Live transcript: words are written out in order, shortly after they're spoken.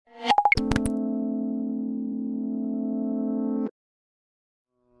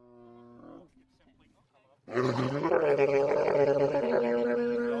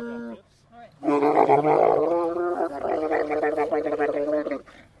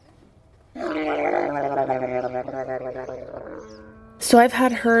So I've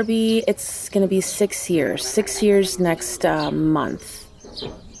had Herbie, it's going to be 6 years. 6 years next month.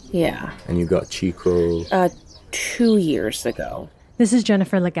 Yeah. And you got Chico? 2 years ago. This is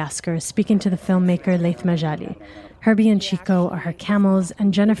Jennifer Legasker speaking to the filmmaker Laith Majali. Herbie and Chico are her camels,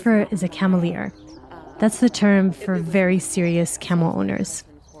 and Jennifer is a cameleer. That's the term for very serious camel owners.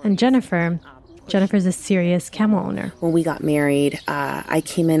 And Jennifer's a serious camel owner. When we got married, I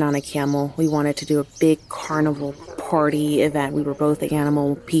came in on a camel. We wanted to do a big carnival party event. We were both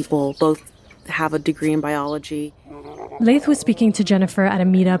animal people, both have a degree in biology. Laith was speaking to Jennifer at a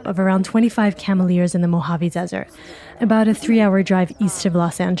meetup of around 25 cameleers in the Mojave Desert, about a 3-hour drive east of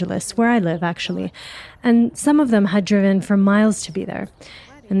Los Angeles, where I live, actually. And some of them had driven for miles to be there,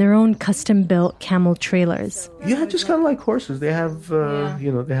 in their own custom-built camel trailers. Yeah, just kind of like horses. They have,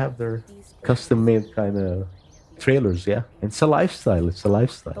 they have their custom-made kind of trailers, yeah. It's a lifestyle.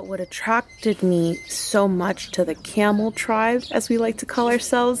 But what attracted me so much to the camel tribe, as we like to call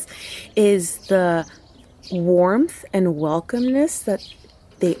ourselves, is the warmth and welcomeness that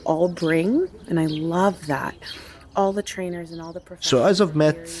they all bring, and I love that. All the trainers and all the professionals. So as I've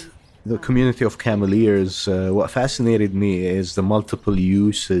met the community of cameleers, what fascinated me is the multiple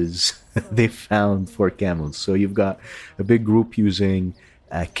uses they found for camels. So you've got a big group using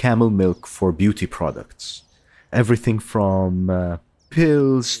camel milk for beauty products. Everything from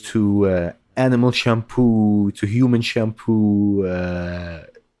pills to animal shampoo to human shampoo,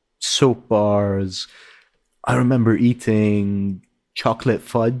 soap bars. I remember eating chocolate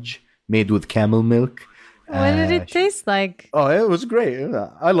fudge made with camel milk. What did it taste like? Oh, it was great.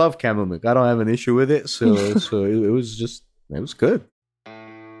 I love camel milk. I don't have an issue with it. So it was good.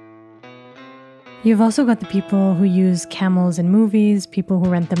 You've also got the people who use camels in movies, people who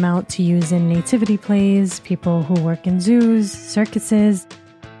rent them out to use in nativity plays, people who work in zoos, circuses.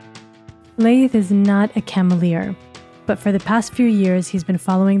 Laith is not a cameleer, but for the past few years, he's been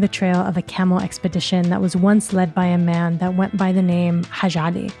following the trail of a camel expedition that was once led by a man that went by the name Haj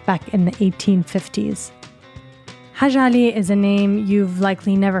Ali back in the 1850s. Haj Ali is a name you've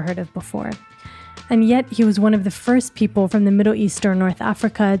likely never heard of before. And yet he was one of the first people from the Middle East or North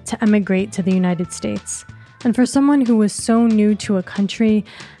Africa to emigrate to the United States. And for someone who was so new to a country,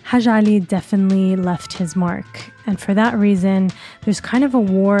 Haj Ali definitely left his mark. And for that reason, there's kind of a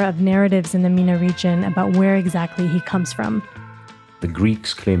war of narratives in the MENA region about where exactly he comes from. The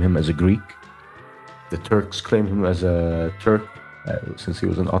Greeks claim him as a Greek. The Turks claim him as a Turk, since he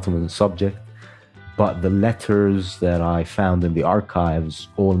was an Ottoman subject. But the letters that I found in the archives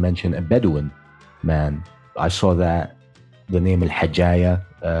all mention a Bedouin man. I saw that the name Al-Hajjaya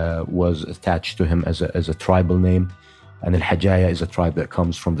was attached to him as a tribal name. And Al-Hajjaya is a tribe that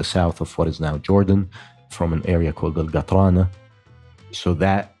comes from the south of what is now Jordan, from an area called Al-Gatrana. So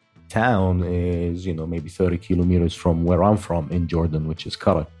that town is, maybe 30 kilometers from where I'm from in Jordan, which is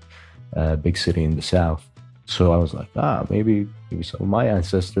Karak, a big city in the south. So I was like, maybe some of my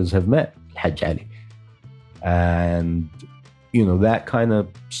ancestors have met Hajj Ali. And, that kind of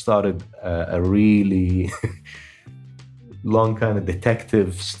started a really long kind of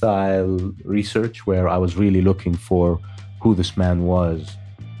detective style research where I was really looking for who this man was.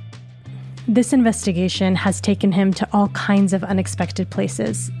 This investigation has taken him to all kinds of unexpected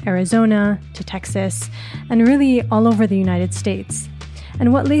places, Arizona to Texas, and really all over the United States.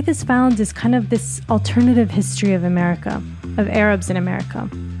 And what Laith has found is kind of this alternative history of America, of Arabs in America,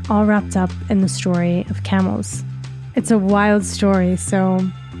 all wrapped up in the story of camels. It's a wild story, so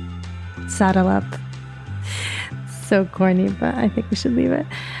saddle up. So corny, but I think we should leave it.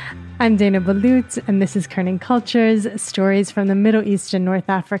 I'm Dana Balut, and this is Kerning Cultures, stories from the Middle East and North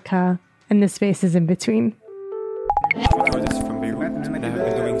Africa, and the spaces in between.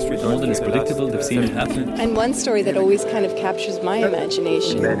 Golden is predictable, they've seen it happen. And one story that always kind of captures my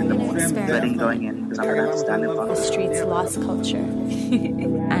imagination. The streets lost culture.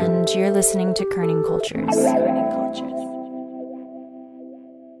 And you're listening to Kerning Cultures.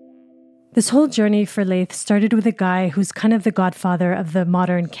 This whole journey for Laith started with a guy who's kind of the godfather of the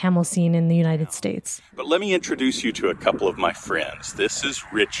modern camel scene in the United States. But let me introduce you to a couple of my friends. This is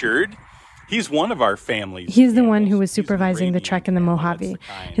Richard. He's one of our families. He's the one who was supervising the trek in the Mojave.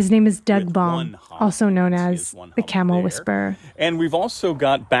 His name is Doug Baum, also known as the Camel Whisperer. And we've also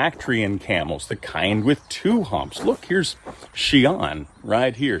got Bactrian camels, the kind with 2 humps. Look, here's Shion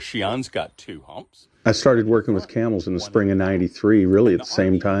right here. Shion's got 2 humps. I started working with camels in the spring of '93, really at the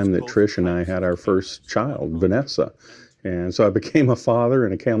same time that Trish and I had our first child, Vanessa. And so I became a father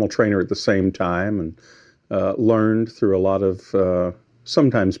and a camel trainer at the same time, and learned through a lot of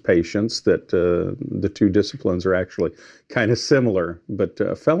sometimes patience that the two disciplines are actually kind of similar, but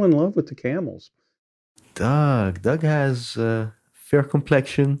fell in love with the camels. Doug has fair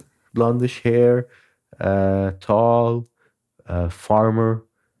complexion, blondish hair, tall, farmer.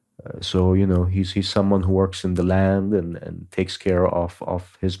 So, he's someone who works in the land and takes care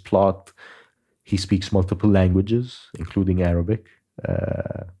of his plot. He speaks multiple languages, including Arabic,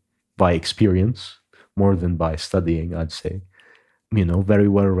 by experience, more than by studying, I'd say. Very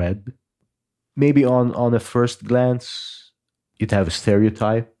well read. Maybe on a first glance, you'd have a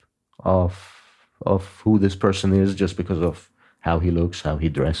stereotype of who this person is just because of how he looks, how he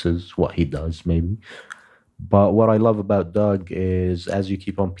dresses, what he does, maybe. But what I love about Doug is as you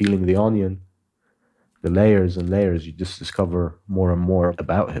keep on peeling the onion, the layers and layers, you just discover more and more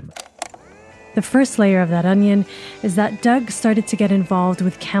about him. The first layer of that onion is that Doug started to get involved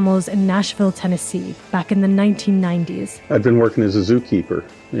with camels in Nashville, Tennessee, back in the 1990s. I'd been working as a zookeeper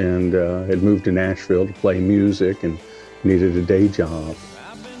and had moved to Nashville to play music and needed a day job.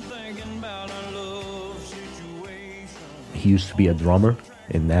 He used to be a drummer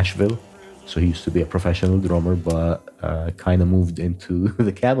in Nashville, so he used to be a professional drummer, but kind of moved into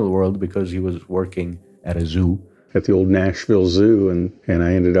the camel world because he was working at a zoo. At the old Nashville Zoo, and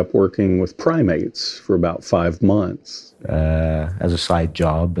I ended up working with primates for about 5 months. As a side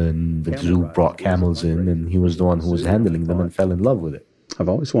job, and the zoo brought camels in, and he was the one who was handling them and fell in love with it. I've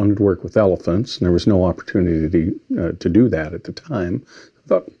always wanted to work with elephants, and there was no opportunity to do that at the time. I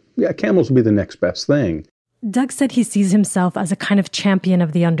thought, camels would be the next best thing. Doug said he sees himself as a kind of champion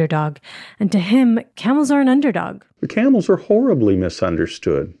of the underdog, and to him, camels are an underdog. The camels are horribly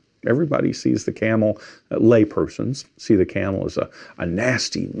misunderstood. Everybody sees the camel, laypersons see the camel as a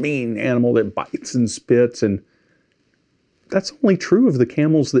nasty, mean animal that bites and spits, and that's only true of the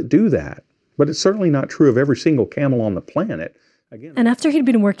camels that do that. But it's certainly not true of every single camel on the planet. And after he'd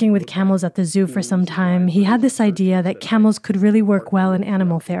been working with camels at the zoo for some time, he had this idea that camels could really work well in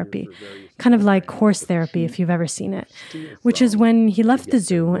animal therapy, kind of like horse therapy if you've ever seen it, which is when he left the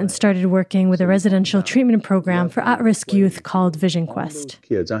zoo and started working with a residential treatment program for at-risk youth called Vision Quest.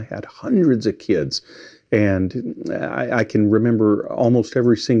 Kids, I had hundreds of kids, and I can remember almost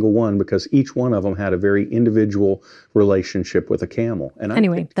every single one because each one of them had a very individual relationship with a camel. And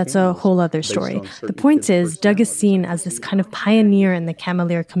anyway, that's a whole other story. The point is, Doug is seen as this kind of pioneer in the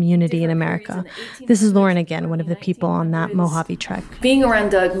cameleer community in America. This is Lauren again, one of the people on that Mojave trek. Being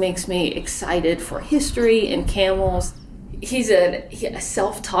around Doug makes me excited for history and camels. He's a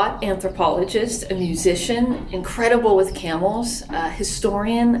self-taught anthropologist, a musician, incredible with camels, a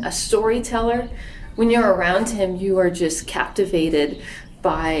historian, a storyteller. When you're around him, you are just captivated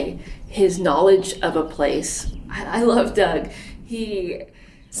by his knowledge of a place. I love Doug.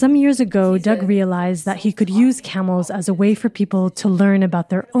 Some years ago, Doug realized that he could use camels as a way for people to learn about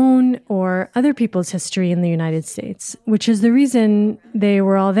their own or other people's history in the United States, which is the reason they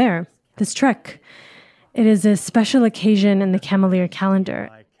were all there, this trek. It is a special occasion in the Cameleer calendar,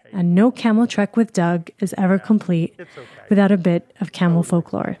 and no camel trek with Doug is ever complete without a bit of camel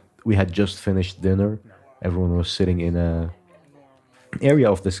folklore. We had just finished dinner. Everyone was sitting in a area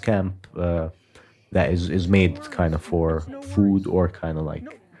of this camp that is made kind of for food or kind of like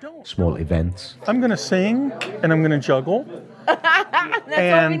small events. I'm going to sing and I'm going to juggle.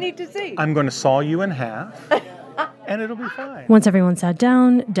 That's all we need to see. I'm going to saw you in half and it'll be fine. Once everyone sat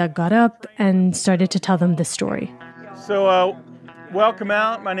down, Doug got up and started to tell them this story. So welcome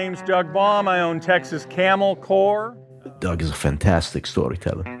out. My name's Doug Baum. I own Texas Camel Corps. Doug is a fantastic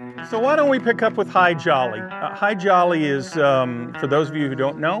storyteller. So why don't we pick up with Hi Jolly? Hi Jolly is, for those of you who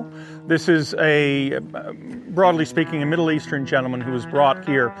don't know, this is broadly speaking, a Middle Eastern gentleman who was brought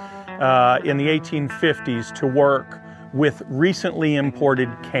here in the 1850s to work with recently imported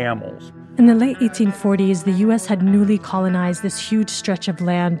camels. In the late 1840s, the U.S. had newly colonized this huge stretch of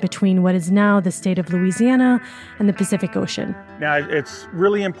land between what is now the state of Louisiana and the Pacific Ocean. Now, it's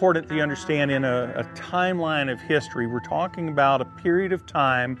really important to understand in a timeline of history, we're talking about a period of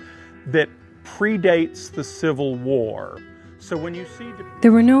time that predates the Civil War. So when you see...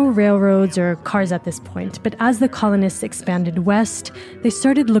 There were no railroads or cars at this point, but as the colonists expanded west, they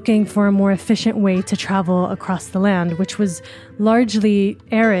started looking for a more efficient way to travel across the land, which was largely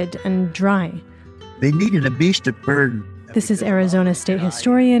arid and dry. They needed a beast of burden. This is Arizona state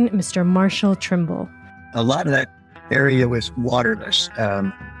historian Mr. Marshall Trimble. A lot of that area was waterless.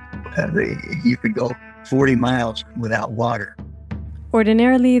 You could go 40 miles without water.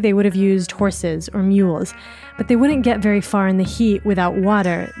 Ordinarily, they would have used horses or mules, but they wouldn't get very far in the heat without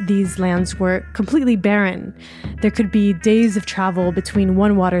water. These lands were completely barren. There could be days of travel between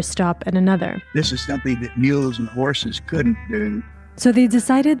one water stop and another. This is something that mules and horses couldn't do. So they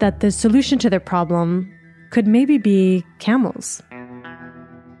decided that the solution to their problem could maybe be camels.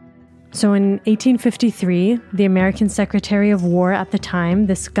 So in 1853, the American Secretary of War at the time,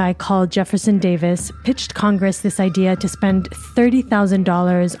 this guy called Jefferson Davis, pitched Congress this idea to spend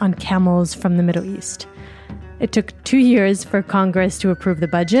 $30,000 on camels from the Middle East. It took 2 years for Congress to approve the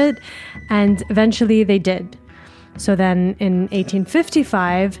budget, and eventually they did. So then in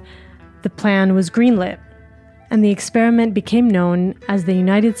 1855, the plan was greenlit, and the experiment became known as the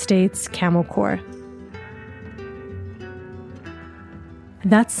United States Camel Corps.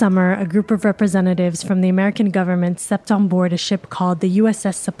 That summer, a group of representatives from the American government stepped on board a ship called the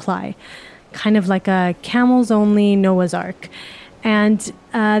USS Supply, kind of like a camels-only Noah's Ark. And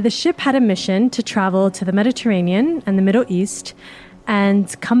the ship had a mission to travel to the Mediterranean and the Middle East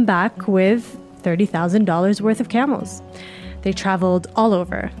and come back with $30,000 worth of camels. They traveled all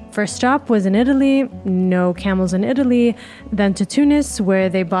over. First stop was in Italy, no camels in Italy. Then to Tunis, where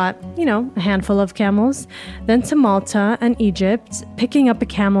they bought, a handful of camels. Then to Malta and Egypt, picking up a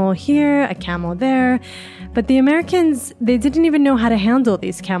camel here, a camel there. But the Americans, they didn't even know how to handle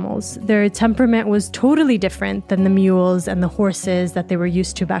these camels. Their temperament was totally different than the mules and the horses that they were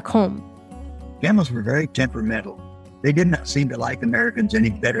used to back home. Camels were very temperamental. They did not seem to like Americans any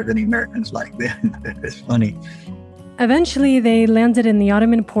better than the Americans liked them. It's funny. Eventually, they landed in the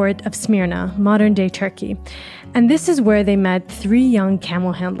Ottoman port of Smyrna, modern-day Turkey. And this is where they met 3 young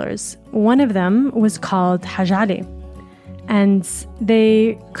camel handlers. One of them was called Haj Ali. And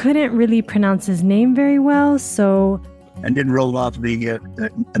they couldn't really pronounce his name very well, so... And didn't roll off the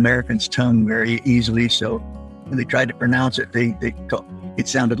American's tongue very easily, so when they tried to pronounce it, it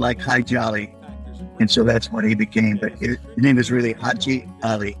sounded like Haj Ali. And so that's what he became. But his name is really Haji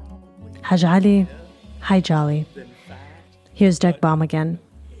Ali. Haj Ali, Haj Ali. Here's Doug Baum again.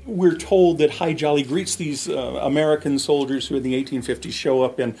 We're told that Haj Ali greets these American soldiers who in the 1850s show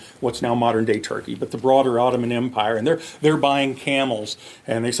up in what's now modern-day Turkey, but the broader Ottoman Empire, and they're buying camels.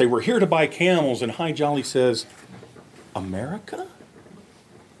 And they say, we're here to buy camels. And Haj Ali says, America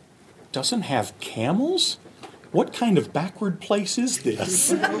doesn't have camels? What kind of backward place is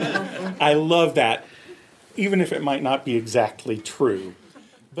this? I love that, even if it might not be exactly true.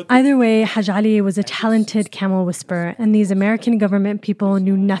 Either way, Haj Ali was a talented camel whisperer, and these American government people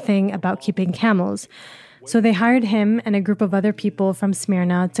knew nothing about keeping camels. So they hired him and a group of other people from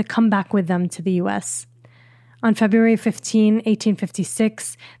Smyrna to come back with them to the U.S. On February 15,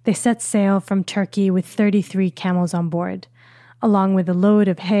 1856, they set sail from Turkey with 33 camels on board, along with a load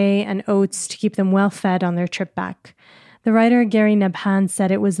of hay and oats to keep them well fed on their trip back. The writer Gary Nabhan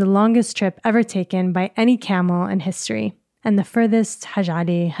said it was the longest trip ever taken by any camel in history, and the furthest Haj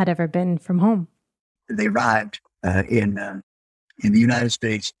Ali had ever been from home. They arrived in the United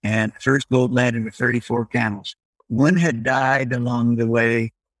States, and the first boat landed with 34 camels. One had died along the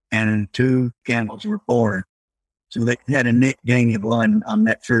way, and 2 camels were born. So they had a net gain of 1 on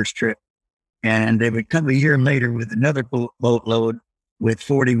that first trip. And they would come a year later with another boatload with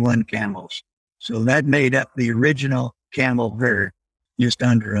 41 camels. So that made up the original camel herd, just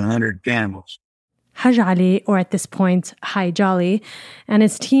under 100 camels. Haj Ali, or at this point, Haj Ali, and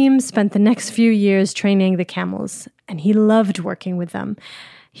his team spent the next few years training the camels, and he loved working with them.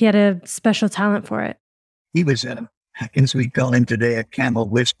 He had a special talent for it. He was, as we call him today, a camel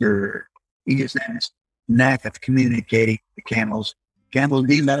whisperer. He just had this knack of communicating with the camels.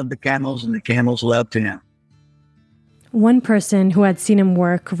 He loved the camels, and the camels loved him. One person who had seen him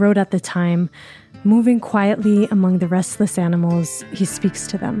work wrote at the time, moving quietly among the restless animals, he speaks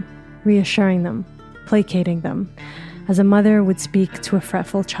to them, reassuring them, placating them, as a mother would speak to a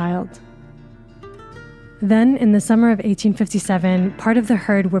fretful child. Then, in the summer of 1857, part of the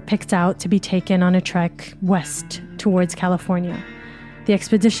herd were picked out to be taken on a trek west towards California. The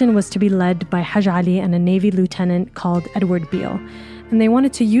expedition was to be led by Haj Ali and a Navy lieutenant called Edward Beale, and they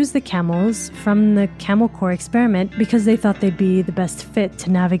wanted to use the camels from the Camel Corps experiment because they thought they'd be the best fit to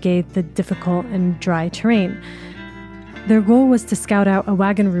navigate the difficult and dry terrain. Their goal was to scout out a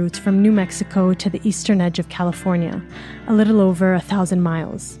wagon route from New Mexico to the eastern edge of California, a little over 1,000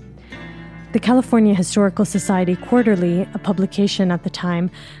 miles. The California Historical Society Quarterly, a publication at the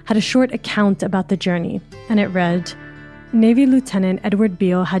time, had a short account about the journey, and it read, Navy Lieutenant Edward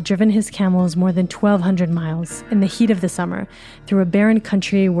Beale had driven his camels more than 1,200 miles in the heat of the summer through a barren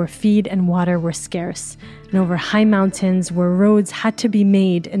country where feed and water were scarce, and over high mountains where roads had to be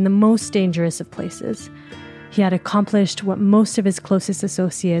made in the most dangerous of places. He had accomplished what most of his closest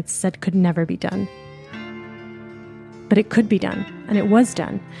associates said could never be done. But it could be done, and it was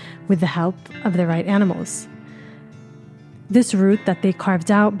done, with the help of the right animals. This route that they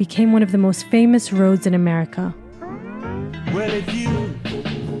carved out became one of the most famous roads in America. Well, if you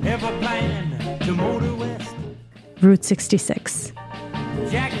ever plan to motor west, Route 66.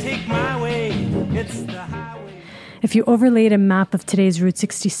 Jack, take my way. It's the highway. If you overlaid a map of today's Route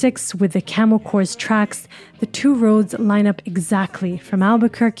 66 with the Camel Corps tracks, the two roads line up exactly from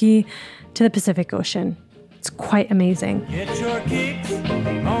Albuquerque to the Pacific Ocean. It's quite amazing. Get your kicks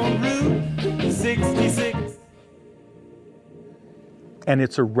on Route 66. And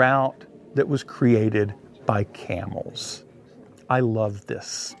it's a route that was created by camels. I love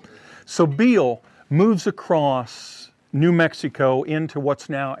this. So Beale moves across New Mexico into what's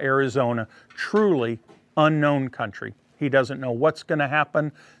now Arizona, truly unknown country. He doesn't know what's going to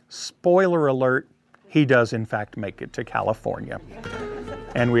happen. Spoiler alert, he does in fact make it to California.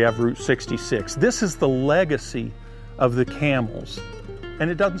 And we have Route 66. This is the legacy of the camels. And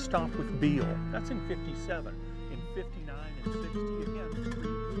it doesn't stop with Beale. That's in 57. In 59 and 60, again,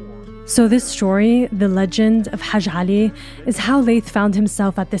 3 more. So this story, the legend of Hajj Ali, is how Laith found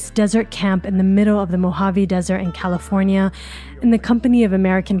himself at this desert camp in the middle of the Mojave Desert in California in the company of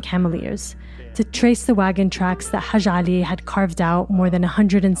American cameleers to trace the wagon tracks that Hajj Ali had carved out more than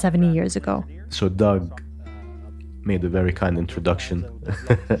 170 years ago. So Doug made a very kind introduction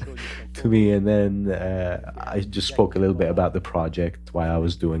to me, and then I just spoke a little bit about the project, why I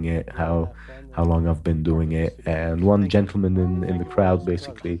was doing it, how long I've been doing it, and one gentleman in the crowd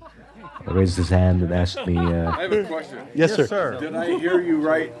basically raised his hand and asked me... I have a question. Yes, sir. Did I hear you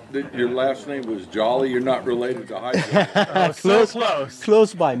right that your last name was Jolly? You're not related to Hajj? Close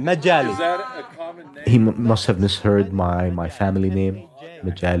by, Majali. Is that a common name? He must have misheard my family name,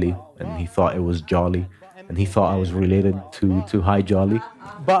 Majali, and he thought it was Jolly, and he thought I was related to High Jolly.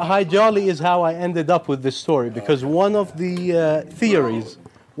 But High Jolly is how I ended up with this story, because one of the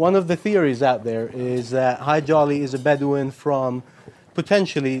theories out there is that High Jolly is a Bedouin from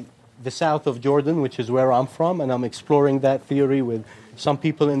potentially the south of Jordan, which is where I'm from, and I'm exploring that theory with some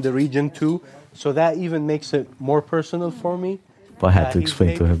people in the region too. So that even makes it more personal for me. But I had to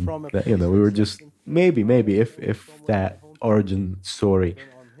explain to him that, we were just maybe if that origin story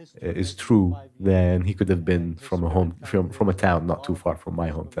is true, then he could have been from a town not too far from my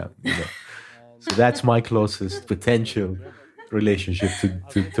hometown. So that's my closest potential relationship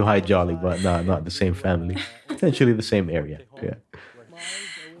to High Jolly, but no, not the same family. Potentially the same area. Yeah.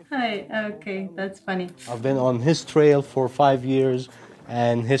 Hi, okay, that's funny. I've been on his trail for 5 years,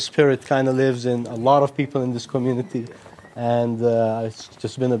 and his spirit kind of lives in a lot of people in this community, and it's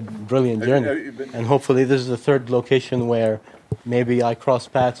just been a brilliant journey. And hopefully this is the third location where maybe I cross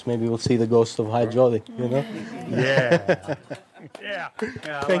paths, maybe we'll see the ghost of High Jolly, Yeah. Yeah.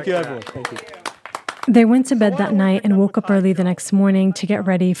 Thank you, everyone. Thank you. They went to bed that night and woke up early the next morning to get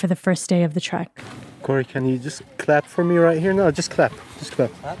ready for the first day of the trek. Corey, can you just clap for me right here? No, just clap. Just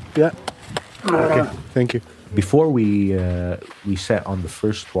clap. Yeah. Okay, thank you. Before we set on the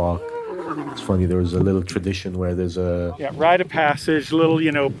first walk, it's funny, there was a little tradition where there's a... Yeah, rite of passage, little,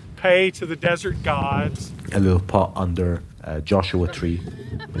 pay to the desert gods. A little pot under a Joshua tree,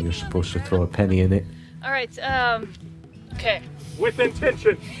 and you're supposed to throw a penny in it. All right, okay. With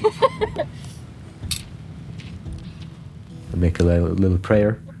intention. And make a little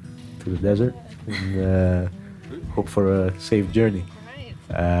prayer to the desert. And hope for a safe journey.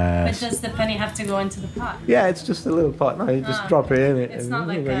 But does the penny have to go into the pot? Yeah, it's just a little pot. No, you just drop it in it. It's not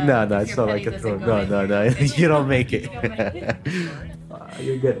like no, it's not like a throw. No. You don't make it.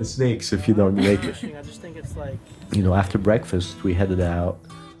 You'll get the snakes if you don't make it. I just think it's like... After breakfast, we headed out.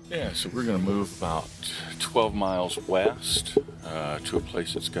 Yeah, so we're going to move about 12 miles west to a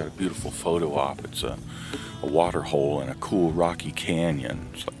place that's got a beautiful photo op. It's a water hole in a cool rocky canyon.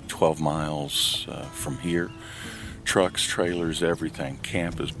 It's like 12 miles from here. Trucks, trailers, everything.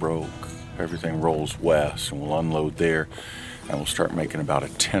 Camp is broke. Everything rolls west, and we'll unload there, and we'll start making about a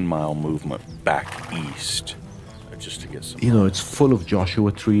 10-mile movement back east just to get some... it's full of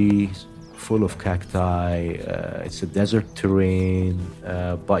Joshua trees, full of cacti. It's a desert terrain,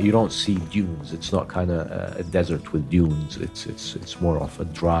 but you don't see dunes. It's not kind of a desert with dunes. It's more of a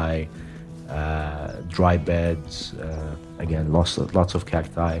dry beds. Again, lots of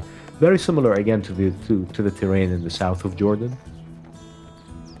cacti. Very similar again to the terrain in the south of Jordan.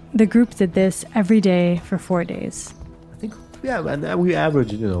 The group did this every day for 4 days. I think, and we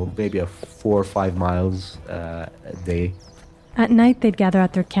averaged, maybe 4 or 5 miles a day. At night, they'd gather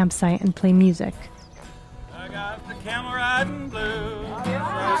at their campsite and play music. I got the camel riding blues.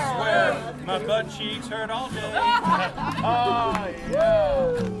 I swear my butt cheeks hurt all day. Oh,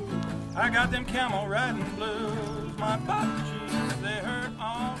 yeah. I got them camel riding blues. My butt cheeks, they hurt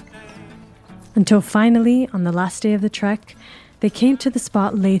all day. Until finally, on the last day of the trek, they came to the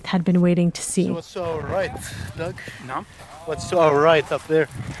spot Laith had been waiting to see. So what's to our right, Doug? No? What's to our right up there?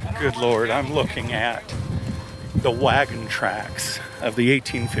 Good Lord, I'm looking at the wagon tracks of the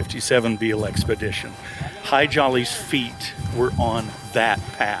 1857 Beale expedition. Hi Jolly's feet were on that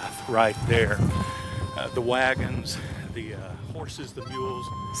path right there. The wagons, the horses, the mules.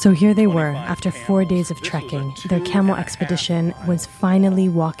 So here they were, after 4 days of trekking. Their camel expedition was finally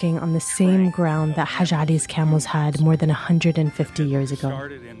walking on the same ground that Hajj Ali's camels had more than 150 years ago.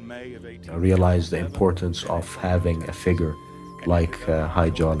 I realized the importance of having a figure like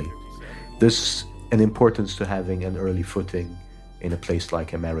Hi Jolly. There's an importance to having an early footing in a place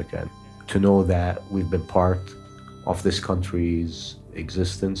like America. To know that we've been part of this country's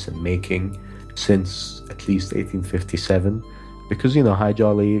existence and making since at least 1857. Because, Hi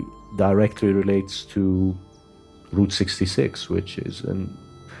Jolly directly relates to Route 66, which is an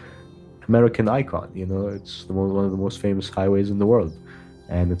American icon. It's one of the most famous highways in the world.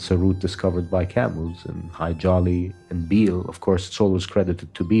 And it's a route discovered by camels. And Hi Jolly and Beale, of course, it's always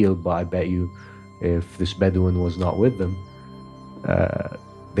credited to Beale, but I bet you if this Bedouin was not with them,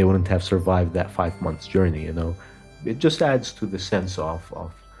 they wouldn't have survived that 5 months journey, It just adds to the sense of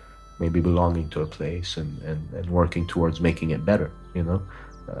maybe belonging to a place and working towards making it better,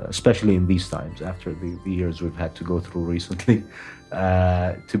 especially in these times, after the years we've had to go through recently,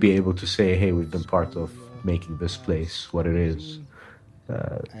 to be able to say, hey, we've been part of making this place what it is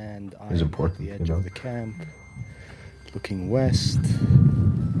important. At the edge of the camp, looking west,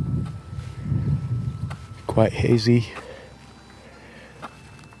 quite hazy,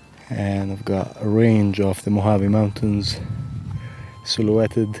 and I've got a range of the Mojave Mountains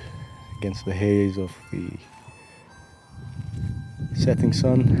silhouetted against the haze of the setting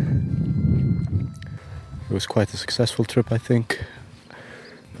sun. It was quite a successful trip, I think,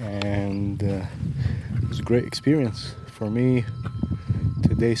 and it was a great experience for me.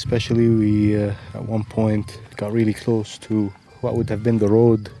 Today especially, we at one point got really close to what would have been the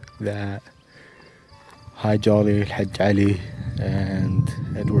road that Hi Jolly, Hajj Ali and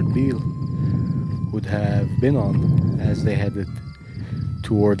Edward Beale would have been on as they headed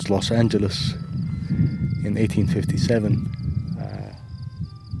towards Los Angeles in 1857.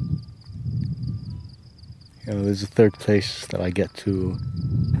 There's a third place that I get to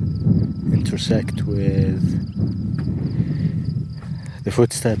intersect with the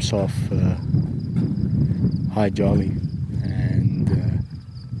footsteps of Hi Jolly, and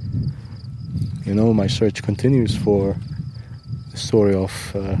my search continues for the story of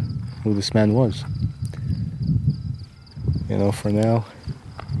who this man was. For now,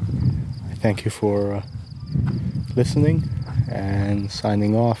 I thank you for listening and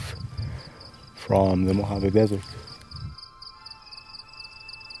signing off from the Mojave Desert.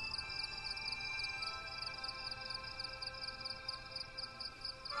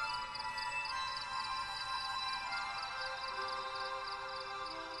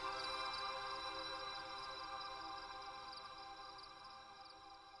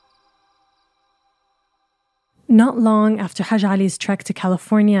 Not long after Hajj Ali's trek to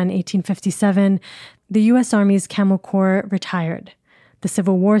California in 1857, the U.S. Army's Camel Corps retired. The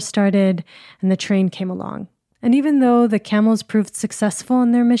Civil War started, and the train came along. And even though the camels proved successful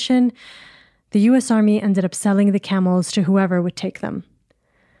in their mission, the U.S. Army ended up selling the camels to whoever would take them.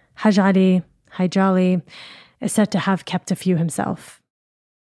 Hajj Ali, Hi Jolly, is said to have kept a few himself.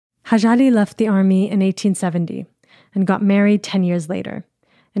 Hajj Ali left the army in 1870 and got married 10 years later.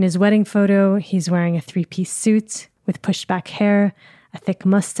 In his wedding photo, he's wearing a three-piece suit with pushed-back hair, a thick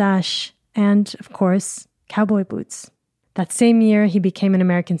mustache, and, of course, cowboy boots. That same year, he became an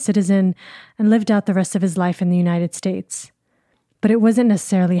American citizen and lived out the rest of his life in the United States. But it wasn't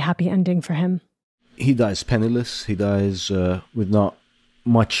necessarily a happy ending for him. He dies penniless. He dies with not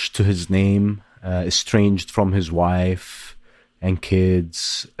much to his name, estranged from his wife and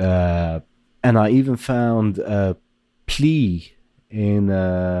kids. And I even found a plea in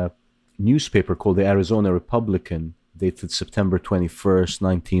a newspaper called the Arizona Republican, dated September 21st,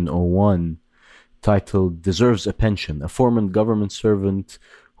 1901, titled "Deserves a Pension, a former government servant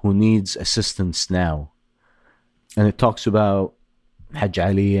who needs assistance now." And it talks about Hajj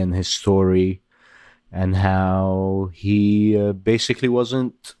Ali and his story and how he basically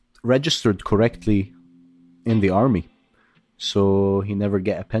wasn't registered correctly in the army. So he never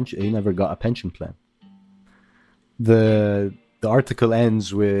got a pension plan. The article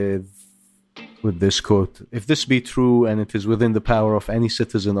ends with this quote: "If this be true, and it is within the power of any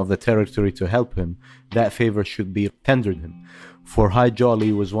citizen of the territory to help him, that favor should be tendered him. For Hi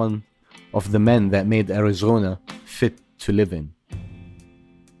Jolly was one of the men that made Arizona fit to live in."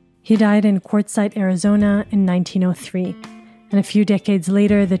 He died in Quartzsite, Arizona in 1903. And a few decades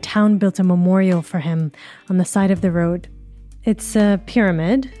later, the town built a memorial for him on the side of the road. It's a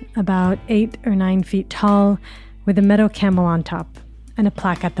pyramid, about 8 or 9 feet tall, with a meadow camel on top and a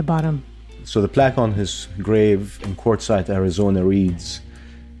plaque at the bottom. So the plaque on his grave in Quartzsite, Arizona reads,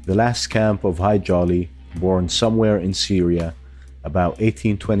 "The last camp of Hi Jolly, born somewhere in Syria, about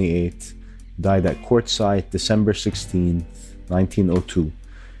 1828, died at Quartzsite December 16th, 1902.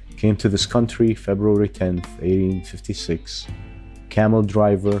 Came to this country February 10th, 1856. Camel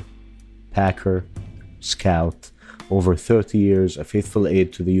driver, packer, scout, over 30 years, a faithful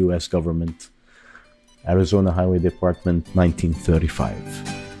aide to the U.S. government. Arizona Highway Department, 1935.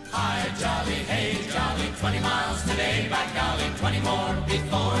 Hi jolly, hey jolly, 20 miles today, by golly, 20 more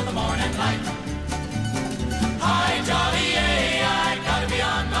before the morning light. Hi jolly, hey, I gotta be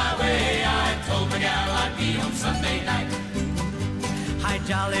on my way, I told my gal I'd be home Sunday night. Hi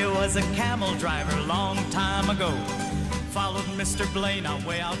jolly was a camel driver long time ago, followed Mr. Blaine on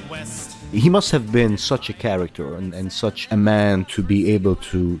way out west. He must have been such a character and such a man to be able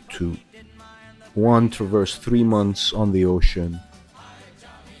to traverse 3 months on the ocean,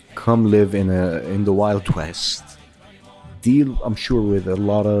 come live in the Wild West, deal, I'm sure, with a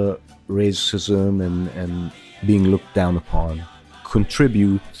lot of racism and being looked down upon,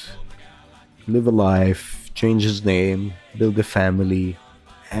 contribute, live a life, change his name, build a family,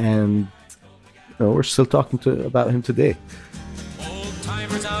 and we're still talking about him today. Old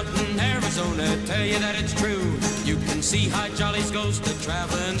timers out in Arizona tell you that it's true. You can see Hi Jolly's ghost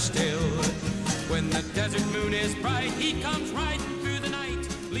a-traveling still. When the desert moon is bright, he comes riding through the night,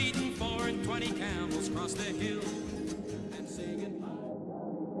 leading 4 and 20 camels across the hill and singing.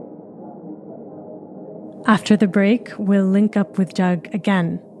 After the break, we'll link up with Doug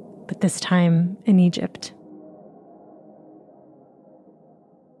again, but this time in Egypt.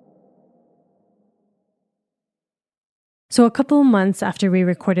 So a couple of months after we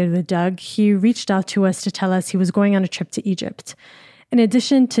recorded with Doug, he reached out to us to tell us he was going on a trip to Egypt. In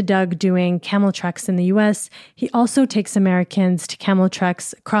addition to Doug doing camel treks in the US, he also takes Americans to camel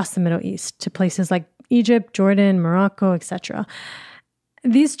treks across the Middle East, to places like Egypt, Jordan, Morocco, etc.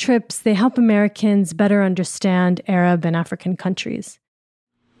 These trips, they help Americans better understand Arab and African countries.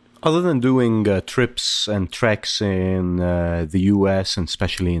 Other than doing trips and treks in the US and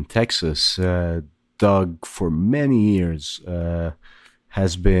especially in Texas, Doug, for many years,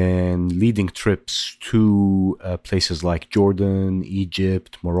 has been leading trips to places like Jordan,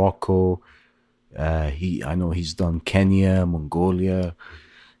 Egypt, Morocco. I know he's done Kenya, Mongolia,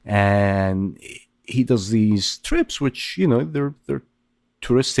 and he does these trips, which, they're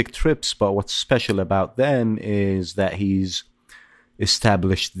touristic trips, but what's special about them is that he's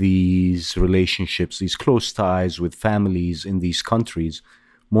established these relationships, these close ties with families in these countries,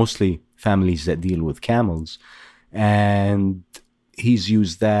 mostly families that deal with camels, and he's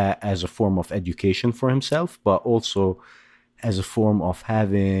used that as a form of education for himself, but also as a form of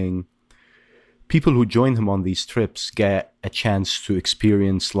having people who join him on these trips get a chance to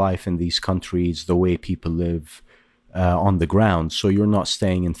experience life in these countries the way people live on the ground. So you're not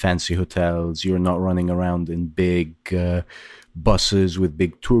staying in fancy hotels, you're not running around in big buses with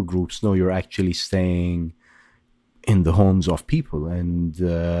big tour groups. No, you're actually staying in the homes of people, and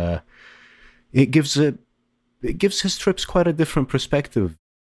it gives his trips quite a different perspective.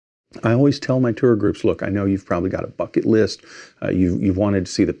 I always tell my tour groups, look, I know you've probably got a bucket list. You've wanted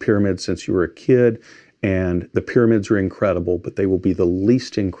to see the pyramids since you were a kid, and the pyramids are incredible, but they will be the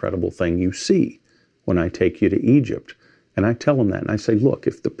least incredible thing you see when I take you to Egypt. And I tell them that, and I say, look,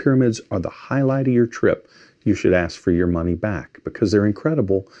 if the pyramids are the highlight of your trip, you should ask for your money back, because they're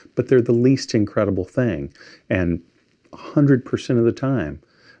incredible, but they're the least incredible thing. And 100% of the time,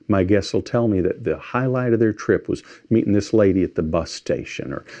 my guests will tell me that the highlight of their trip was meeting this lady at the bus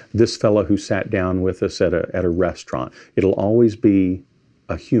station, or this fellow who sat down with us at a restaurant. It'll always be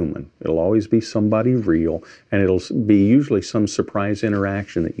a human. It'll always be somebody real, and it'll be usually some surprise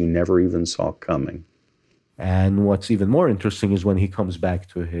interaction that you never even saw coming. And what's even more interesting is when he comes back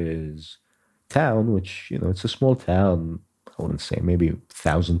to his town, which, it's a small town, I wouldn't say maybe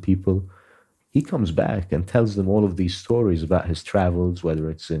 1,000 people. He comes back and tells them all of these stories about his travels, whether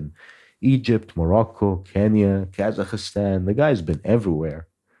it's in Egypt, Morocco, Kenya, Kazakhstan. The guy's been everywhere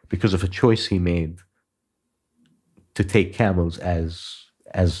because of a choice he made to take camels as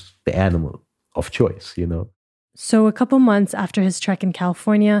the animal of choice, So a couple months after his trek in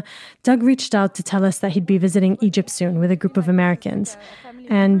California, Doug reached out to tell us that he'd be visiting Egypt soon with a group of Americans.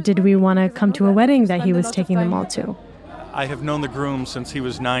 And did we want to come to a wedding that he was taking them all to? I have known the groom since he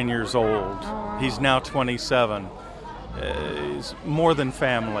was 9 years old. He's now 27. He's more than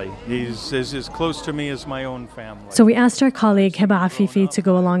family. He's as close to me as my own family. So we asked our colleague Heba Afifi to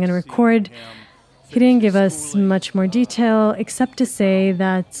go along and record. He didn't give us much more detail except to say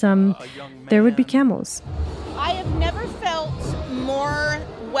that there would be camels. I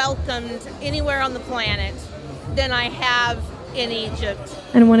welcomed anywhere on the planet than I have in Egypt.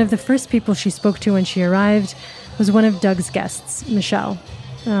 And one of the first people she spoke to when she arrived was one of Doug's guests, Michelle.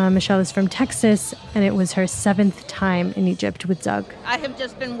 Michelle is from Texas, and it was her 7th time in Egypt with Doug. I have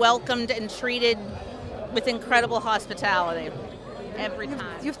just been welcomed and treated with incredible hospitality every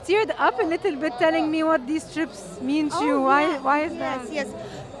time. You've teared up a little bit telling me what these trips mean to you. Why is that? Yes.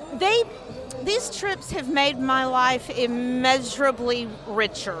 These trips have made my life immeasurably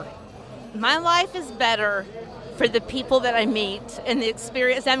richer. My life is better for the people that I meet and the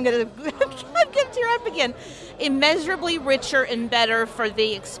experience. I'm going to tear up again. Immeasurably richer and better for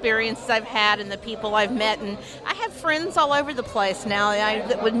the experiences I've had and the people I've met. And I have friends all over the place now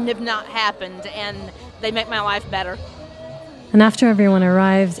that wouldn't have not happened, and they make my life better. And after everyone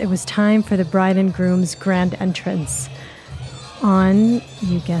arrived, it was time for the bride and groom's grand entrance on,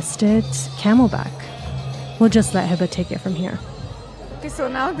 you guessed it, Camelback. We'll just let Hiba take it from here. Okay, so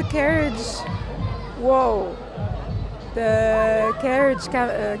now the carriage, whoa. The carriage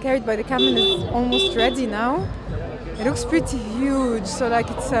carried by the camel is almost ready now. It looks pretty huge, so like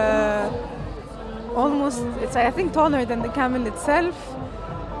it's I think taller than the camel itself.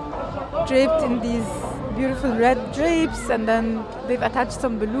 Draped in these beautiful red drapes, and then they've attached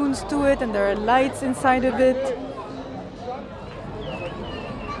some balloons to it, and there are lights inside of it.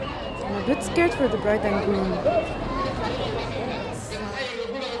 I'm a bit scared for the bride and groom.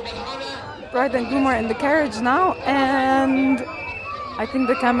 Bride and groom are in the carriage now, and I think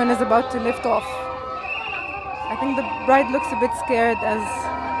the camel is about to lift off. I think the bride looks a bit scared, as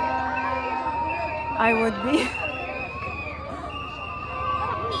I would be.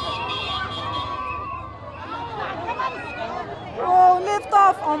 Oh, lift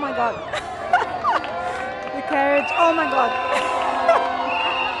off! Oh my god. The carriage, oh my god.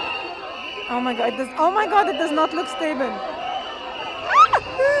 Oh my god, it does not look stable.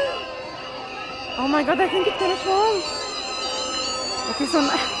 Oh my god, I think it's gonna fall. Okay, so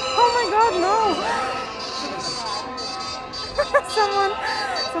oh my god, no.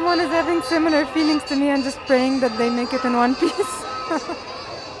 Someone is having similar feelings to me and just praying that they make it in one piece.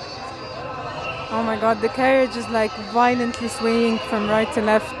 Oh my god, the carriage is like violently swaying from right to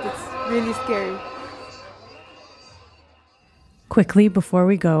left. It's really scary. Quickly, before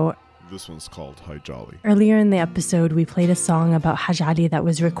we go, this one's called Hajj Ali. Earlier in the episode, we played a song about Hajj Ali that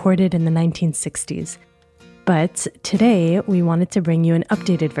was recorded in the 1960s. But today, we wanted to bring you an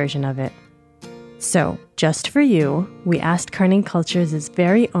updated version of it. So, just for you, we asked Kerning Cultures'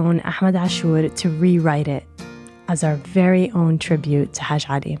 very own Ahmed Ashur to rewrite it as our very own tribute to Hajj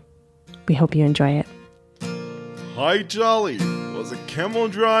Ali. We hope you enjoy it. Hajj Ali was a camel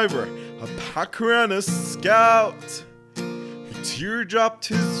driver, a Pakrana scout. Teardropped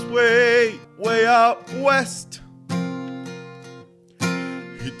his way out west.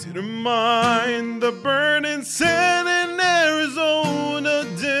 He didn't mind the burning sand in Arizona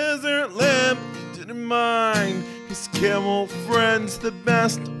desert lamp. He didn't mind his camel friends the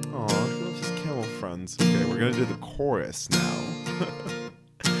best. Aw, he loves his camel friends. Okay, we're gonna do the chorus now.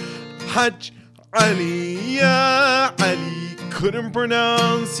 Hajj Ali, Ya Ali, couldn't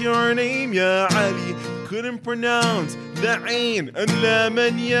pronounce your name, Ya Ali. Couldn't pronounce the Ain and Lam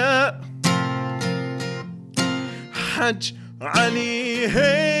Ya. Hajj Ali,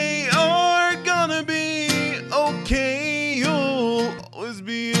 hey, are gonna be okay. You'll always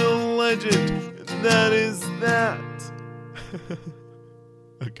be a legend. That is that.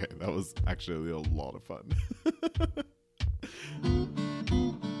 Okay, that was actually a lot of fun.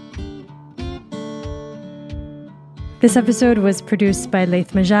 This episode was produced by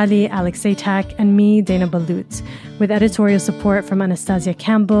Laith Majali, Alex Zatak, and me, Dana Balut, with editorial support from Anastasia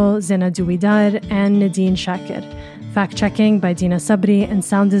Campbell, Zena Duwidar, and Nadine Shakir. Fact-checking by Dina Sabri, and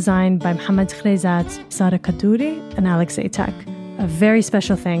sound design by Mohamed Khlezat, Sara Kadouri, and Alex Zatak. A very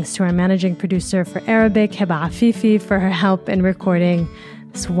special thanks to our managing producer for Arabic, Hiba Afifi, for her help in recording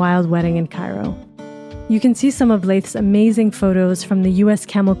this wild wedding in Cairo. You can see some of Laith's amazing photos from the US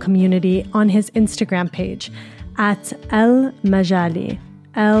Camel community on his Instagram page, at El Majali,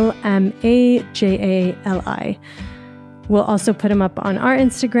 Lmajali. We'll also put him up on our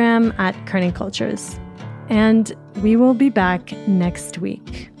Instagram at Kerning Cultures. And we will be back next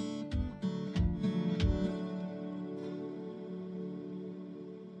week.